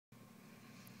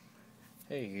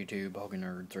Hey YouTube,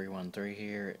 PokeNerd313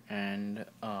 here, and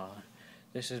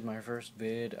this is my first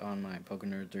vid on my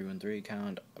PokeNerd313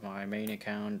 account. My main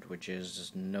account, which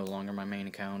is no longer my main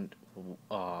account,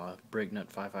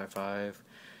 Brignut555.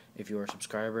 If you are a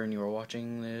subscriber and you are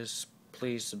watching this,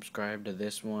 please subscribe to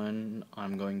this one.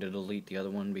 I'm going to delete the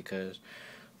other one because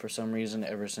for some reason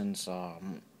ever since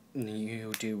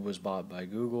YouTube was bought by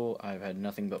Google, I've had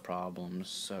nothing but problems,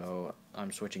 so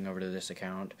I'm switching over to this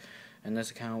account. And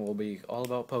this account will be all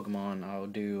about Pokemon. I'll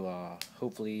do,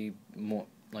 hopefully, more,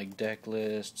 like, deck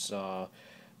lists,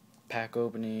 pack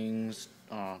openings,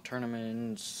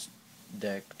 tournaments,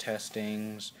 deck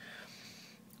testings,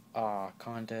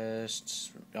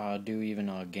 contests, do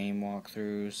even, game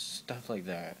walkthroughs, stuff like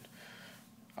that.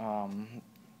 I'll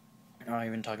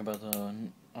even talk about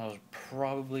I'll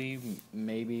probably,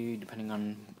 maybe, depending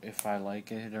on if I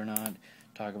like it or not,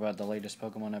 talk about the latest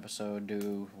Pokemon episode,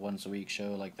 do once a week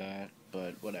show like that,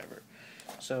 but whatever.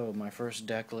 So my first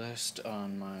deck list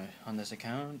on this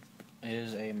account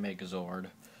is a Megazord.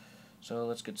 So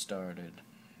let's get started.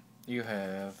 You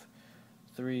have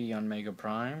 3 Yanmega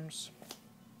Primes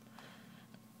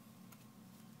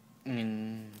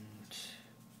and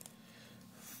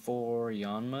 4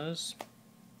 Yanmas,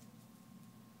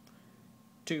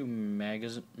 2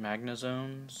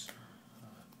 Magnazones,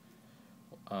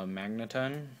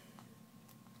 Magneton,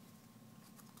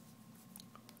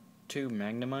 2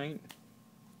 Magnemite,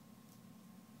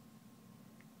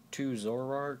 2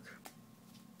 Zoroark,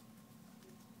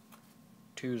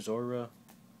 2 Zorua,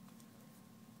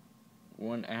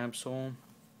 1 Absol,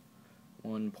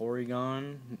 1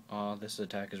 Porygon. This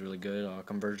attack is really good.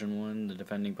 Conversion 1, the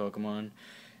defending Pokemon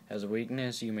has a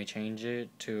weakness. You may change it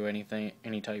to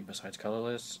any type besides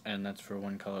colorless, and that's for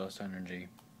 1 colorless energy.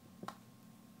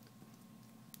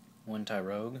 1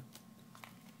 Tyrogue,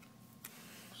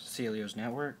 Celios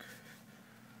Network,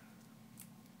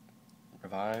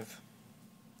 Revive,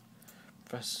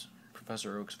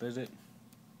 Professor Oak's Visit,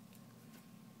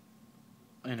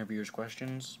 Interviewer's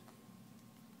Questions,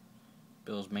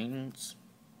 Bill's Maintenance,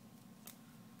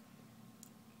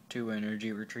 2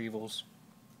 Energy Retrievals.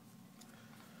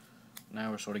 Now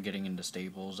we're sort of getting into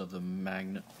staples of the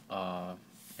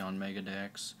Yanmega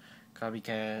decks.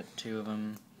 Copycat, 2 of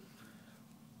them.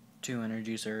 2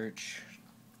 Energy Search,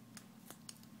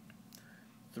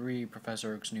 3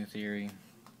 Professor Oak's New Theory,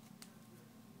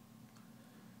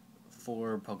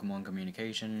 4 Pokemon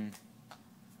Communication,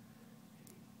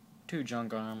 2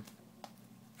 Junk Arm,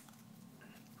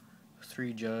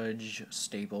 3 Judge,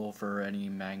 staple for any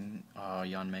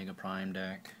Yanmega Prime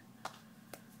deck,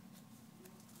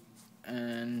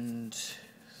 and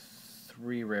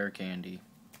 3 Rare Candy.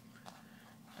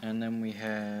 And then we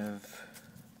have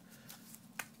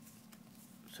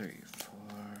 3, 4,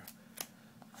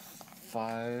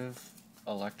 5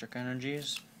 electric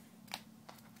energies,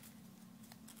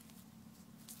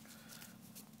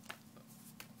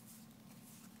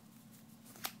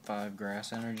 5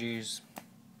 grass energies,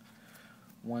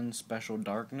 1 special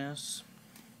darkness,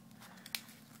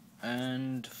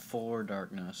 and 4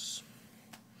 darkness.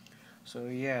 So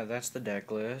yeah, that's the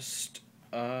deck list.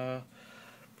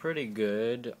 Pretty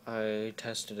good. I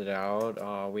tested it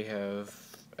out. We have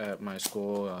at my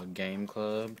school game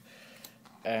club,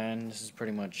 and this is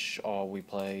pretty much all we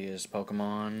play is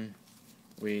Pokemon.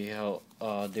 We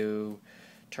do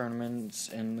tournaments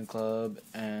in the club,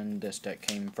 and this deck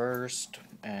came first,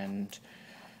 and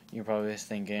you're probably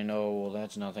thinking, oh well,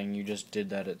 that's nothing, you just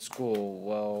did that at school.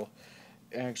 Well,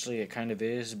 actually it kind of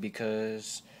is,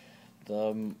 because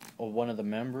one of the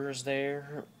members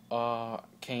there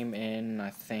came in, I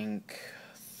think,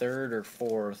 3rd or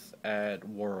 4th at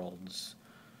Worlds.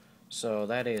 So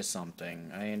that is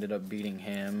something. I ended up beating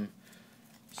him.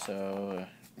 So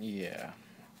yeah.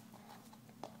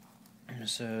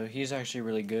 So he's actually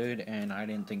really good, and I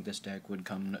didn't think this deck would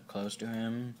come close to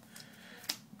him.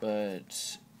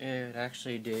 But it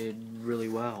actually did really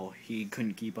well. He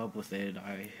couldn't keep up with it.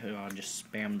 I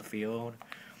just spammed the field.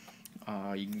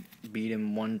 You beat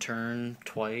him 1 turn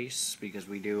twice, because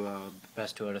we do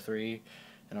best 2 out of 3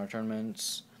 in our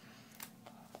tournaments.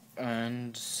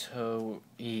 And so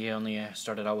he only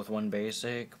started out with 1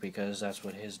 basic, because that's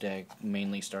what his deck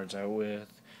mainly starts out with.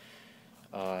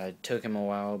 It took him a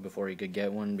while before he could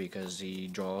get one, because he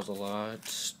draws a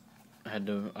lot. I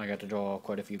got to draw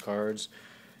quite a few cards,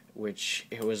 which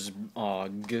it was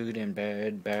good and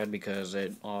bad. Bad because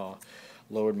it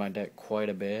lowered my deck quite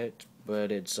a bit,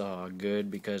 but it's good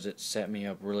because it set me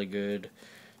up really good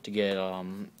to get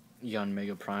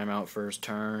Yanmega Prime out first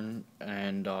turn,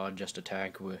 and just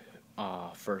attack with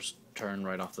first turn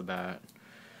right off the bat.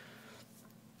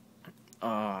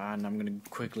 And I'm going to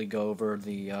quickly go over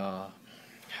the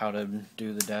how to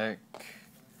do the deck.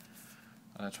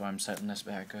 That's why I'm setting this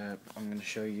back up. I'm going to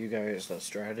show you guys the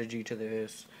strategy to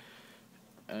this.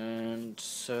 And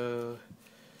so,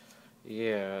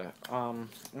 yeah,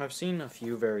 I've seen a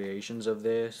few variations of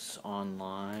this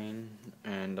online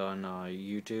and on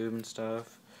YouTube and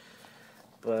stuff.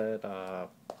 But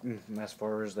as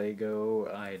far as they go,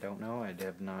 I don't know. I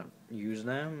have not used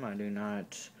them. I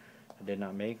did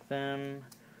not make them.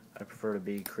 I prefer to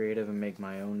be creative and make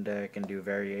my own deck and do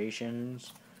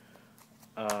variations.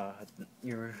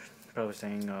 You're probably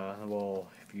saying, well,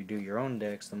 if you do your own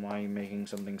decks, then why are you making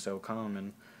something so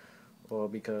common? Well,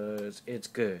 because it's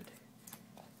good.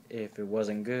 If it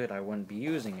wasn't good, I wouldn't be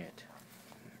using it.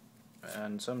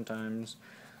 And sometimes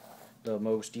the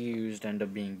most used end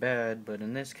up being bad, but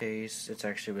in this case, it's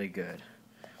actually really good.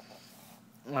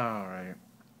 Alright,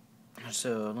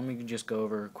 so let me just go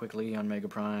over quickly on Mega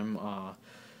Prime.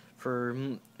 For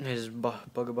his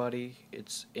Bugger Body,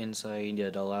 it's insight.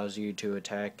 It allows you to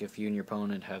attack if you and your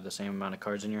opponent have the same amount of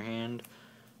cards in your hand.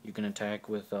 You can attack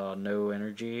with no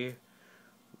energy,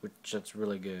 which that's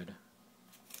really good.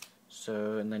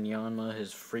 So, and then Yanma,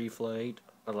 his Free Flight,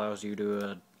 allows you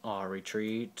to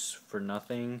retreat for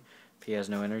nothing if he has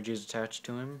no energies attached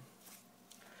to him.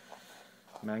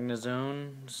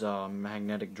 Magnazone's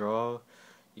Magnetic Draw.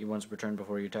 You once per turn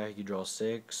before you attack, you draw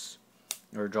 6.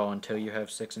 Or draw until you have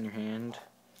 6 in your hand.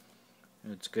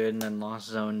 It's good. And then Lost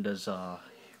Zone does,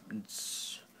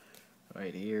 it's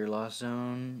right here, Lost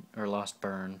Zone, or Lost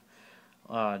Burn.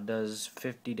 Does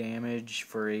 50 damage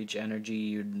for each energy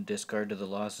you discard to the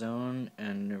Lost Zone,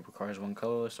 and it requires 1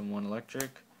 colorless and 1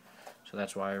 electric. So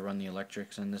that's why I run the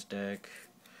electrics in this deck.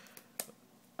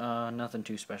 Nothing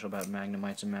too special about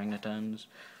Magnemites and Magnetons.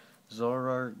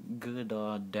 Zoroark, good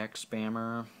deck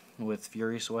spammer with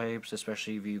Fury Swipes,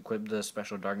 especially if you equip the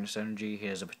special Darkness Energy. He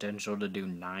has a potential to do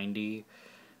 90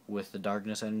 with the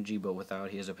Darkness Energy, but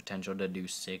without, he has a potential to do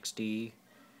 60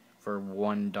 for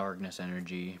 1 Darkness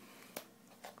Energy.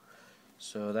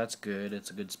 So that's good. It's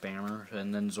a good spammer.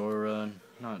 And then Zorua,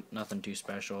 nothing too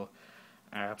special.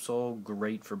 Absol,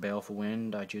 great for Baleful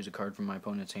Wind. I choose a card from my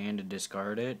opponent's hand to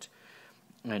discard it.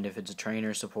 And if it's a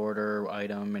trainer, supporter,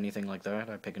 item, anything like that,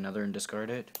 I pick another and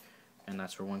discard it. And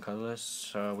that's for 1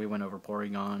 colorless. We went over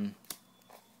Porygon.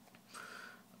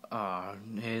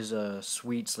 His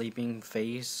sweet sleeping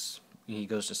face. He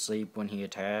goes to sleep when he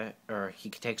he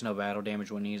takes no battle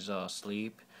damage when he's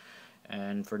asleep.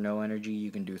 And for no energy,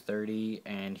 you can do 30,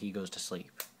 and he goes to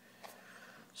sleep.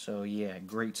 So yeah,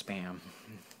 great spam.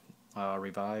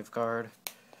 Revive card.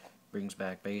 Brings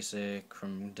back basic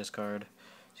from discard.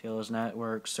 Celios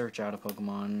Network, search out a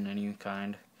Pokemon, any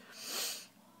kind.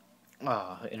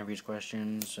 Interviews,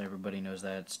 questions, everybody knows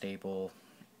that, staple.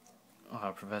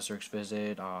 Professor's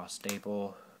visit,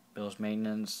 staple. Bill's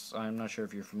maintenance, I'm not sure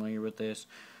if you're familiar with this.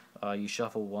 You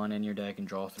shuffle 1 in your deck and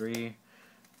draw 3.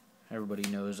 Everybody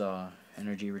knows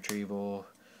energy retrieval,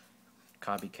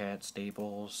 Copycat,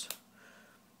 staples.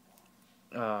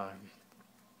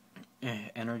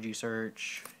 Energy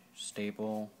search,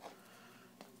 staple.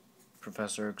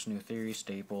 Professor's new theory,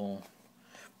 staple.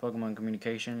 Pokemon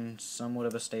communication, somewhat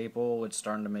of a staple. It's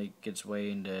starting to make its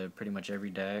way into pretty much every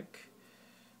deck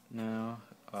now.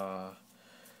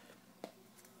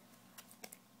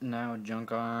 Now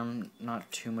Junk Arm,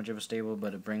 not too much of a staple,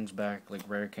 but it brings back like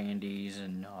rare candies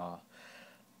and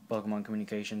Pokemon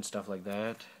communication, stuff like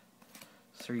that.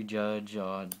 3 Judge,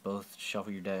 both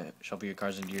shuffle your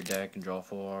cards into your deck and draw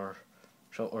 4,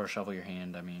 or shuffle your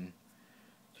hand. I mean,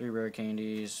 3 rare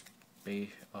candies,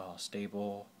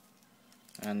 staple,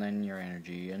 and then your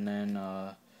energy. And then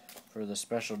for the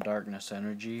special Darkness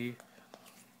Energy,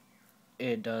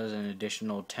 it does an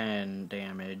additional 10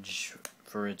 damage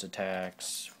for its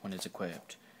attacks when it's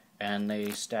equipped, and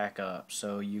they stack up,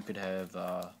 so you could have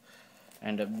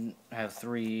have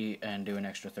 3 and do an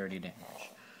extra 30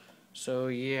 damage. So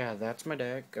yeah, that's my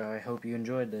deck. I hope you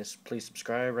enjoyed this. Please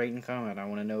subscribe, rate, and comment. I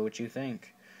want to know what you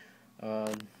think.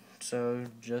 So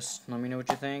just let me know what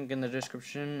you think in the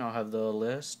description. I'll have the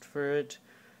list for it.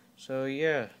 So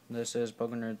yeah, this is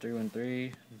Pokemon Nerd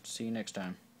 313. See you next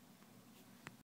time.